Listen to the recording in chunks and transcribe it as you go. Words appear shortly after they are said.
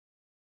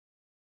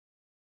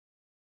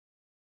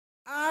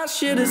I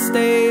should've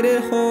stayed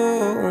at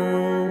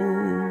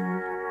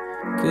home,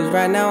 'cause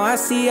right now I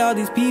see all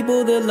these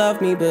people that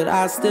love me, but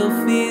I still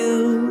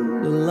feel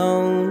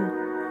alone.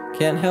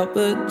 Can't help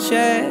but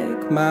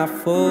check my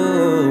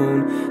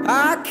phone.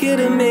 I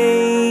could've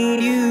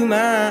made you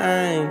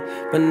mine,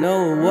 but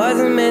no, it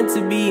wasn't meant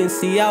to be. And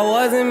see, I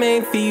wasn't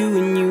made for you,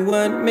 and you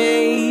weren't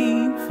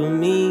made for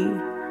me,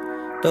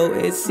 though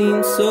it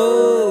seemed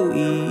so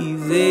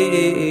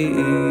easy.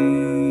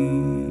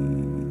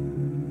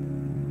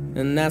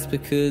 And that's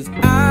because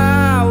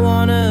I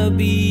wanna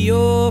be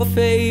your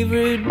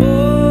favorite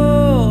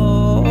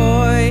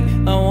boy.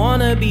 I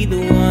wanna be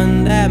the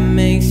one that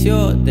makes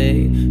your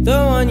day, the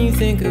one you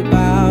think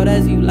about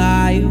as you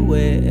lie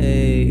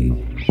awake.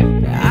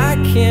 I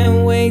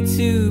can't wait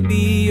to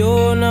be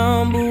your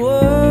number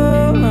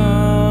one.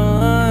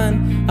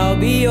 I'll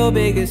be your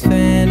biggest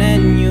fan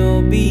and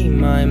you'll be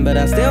mine, but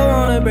I still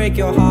wanna break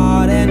your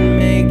heart and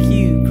make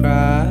you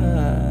cry.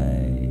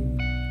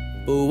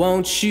 But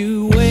won't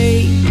you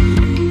wait?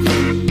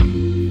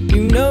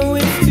 You know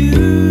it's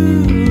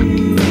too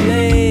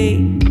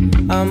late.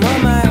 I'm on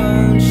my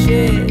own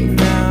shit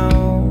now.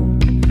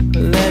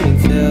 Let me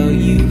tell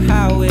you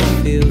how it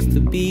feels to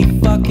be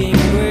fucking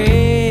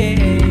great.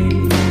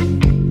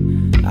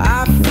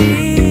 I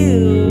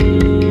feel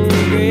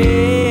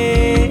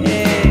great.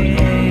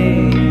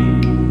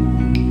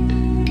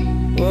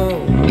 Whoa.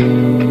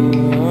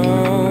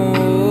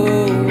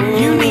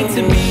 You need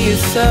to be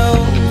yourself.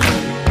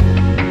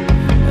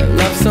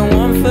 Love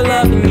someone for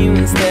loving you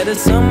instead of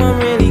someone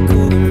really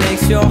cool who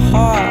makes your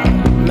heart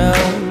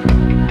melt.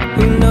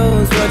 Who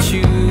knows what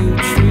you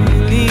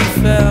truly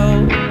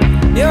felt?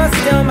 You're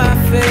still my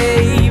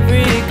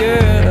favorite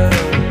girl.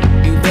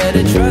 You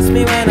better trust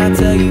me when I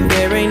tell you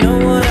there ain't no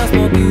one else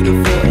more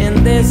beautiful in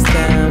this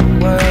damn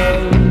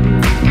world.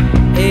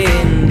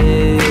 In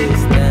this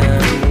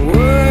damn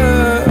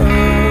world.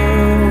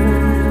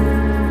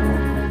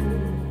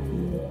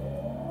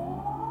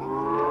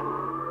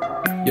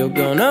 You're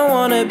gonna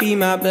wanna be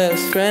my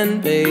best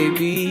friend,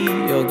 baby.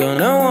 You're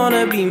gonna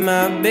wanna be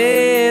my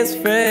best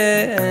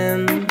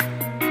friend.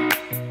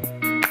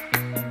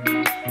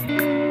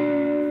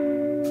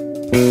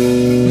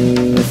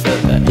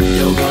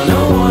 You're gonna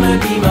wanna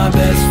be my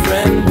best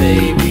friend,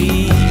 baby.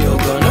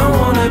 You're gonna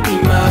wanna be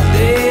my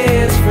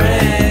best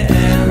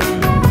friend.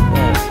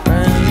 Best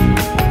friend.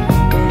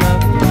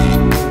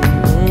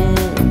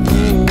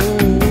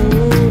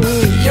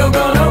 You're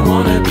gonna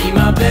wanna be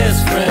my best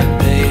friend,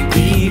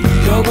 baby.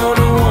 You're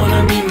gonna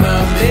wanna be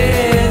my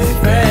best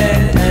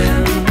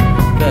friend.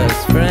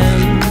 Best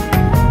friend.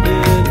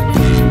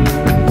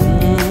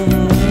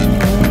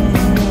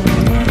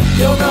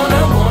 You're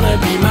gonna wanna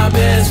be my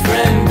best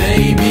friend,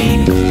 baby.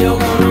 You're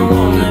gonna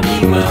wanna be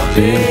my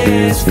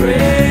best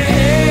friend.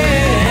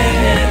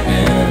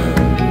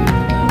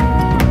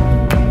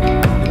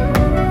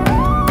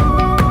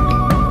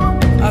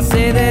 I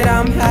say that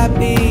I'm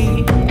happy.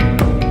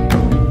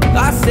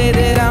 I say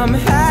that I'm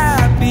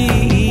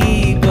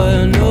happy,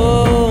 but no,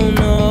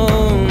 no,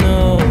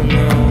 no,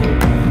 no,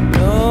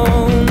 no,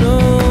 no,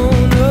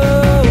 no.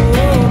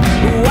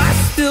 I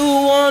still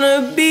wanna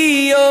be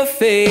your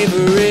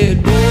favorite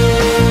boy.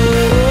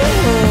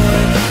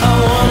 I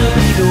wanna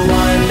be the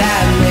one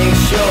that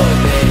makes your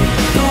day,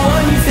 the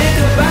one you think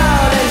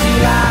about as you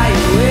lie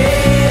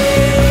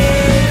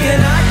awake.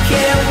 And I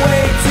can't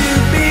wait to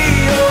be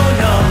your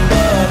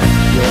number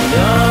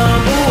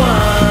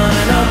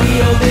one. I'll be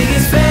your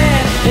biggest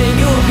fan and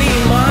you'll be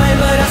mine,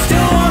 but I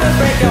still wanna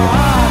break your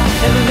heart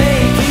and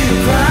make you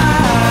cry.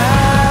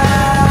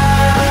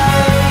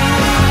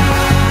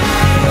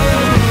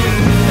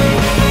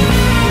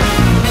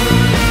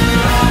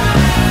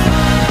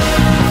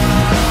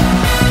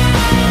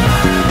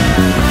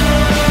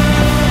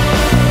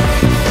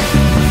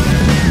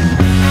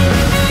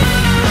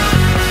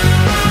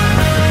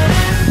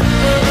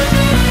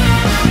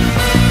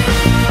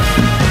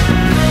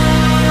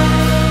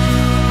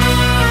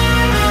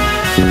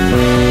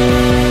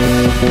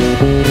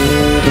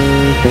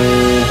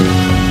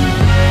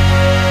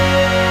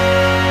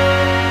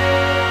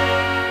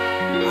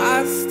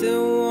 I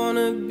still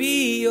wanna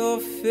be your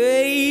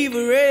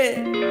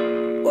favorite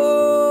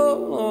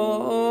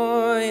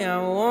boy. I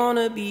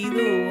wanna be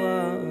the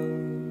one.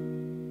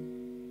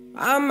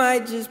 I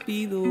might just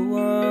be the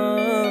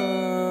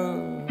one.